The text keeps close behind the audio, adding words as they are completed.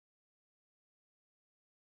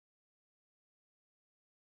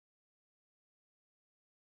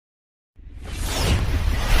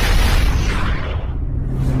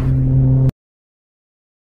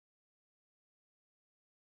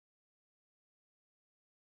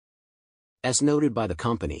As noted by the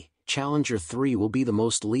company, Challenger 3 will be the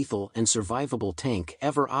most lethal and survivable tank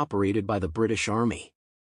ever operated by the British Army.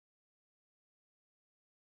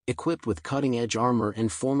 Equipped with cutting-edge armor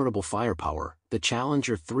and formidable firepower, the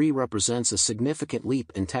Challenger 3 represents a significant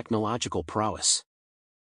leap in technological prowess,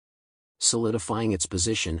 solidifying its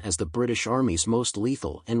position as the British Army's most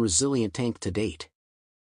lethal and resilient tank to date.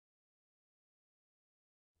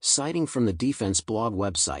 Citing from the Defense blog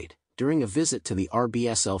website, during a visit to the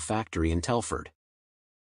RBSL factory in Telford,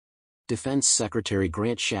 Defense Secretary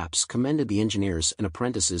Grant Shapps commended the engineers and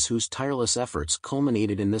apprentices whose tireless efforts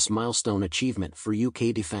culminated in this milestone achievement for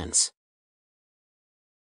UK defence,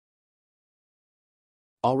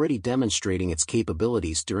 already demonstrating its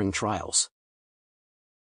capabilities during trials.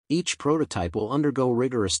 Each prototype will undergo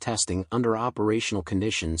rigorous testing under operational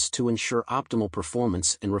conditions to ensure optimal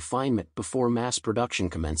performance and refinement before mass production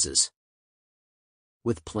commences,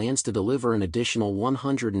 with plans to deliver an additional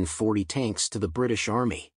 140 tanks to the British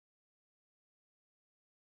Army.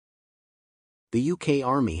 The UK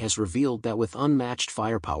Army has revealed that with unmatched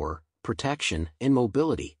firepower, protection, and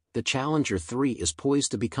mobility, the Challenger 3 is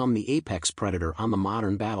poised to become the apex predator on the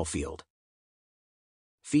modern battlefield.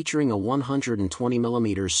 Featuring a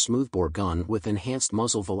 120mm smoothbore gun with enhanced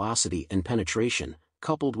muzzle velocity and penetration,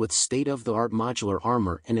 coupled with state-of-the-art modular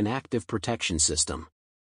armor and an active protection system,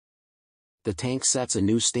 the tank sets a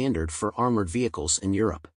new standard for armored vehicles in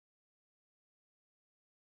Europe.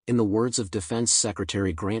 In the words of Defense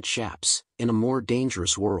Secretary Grant Shapps, in a more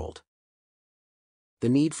dangerous world, the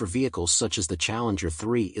need for vehicles such as the Challenger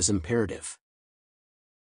 3 is imperative.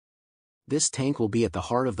 This tank will be at the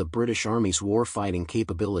heart of the British Army's war-fighting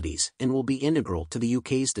capabilities and will be integral to the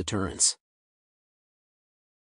UK's deterrence.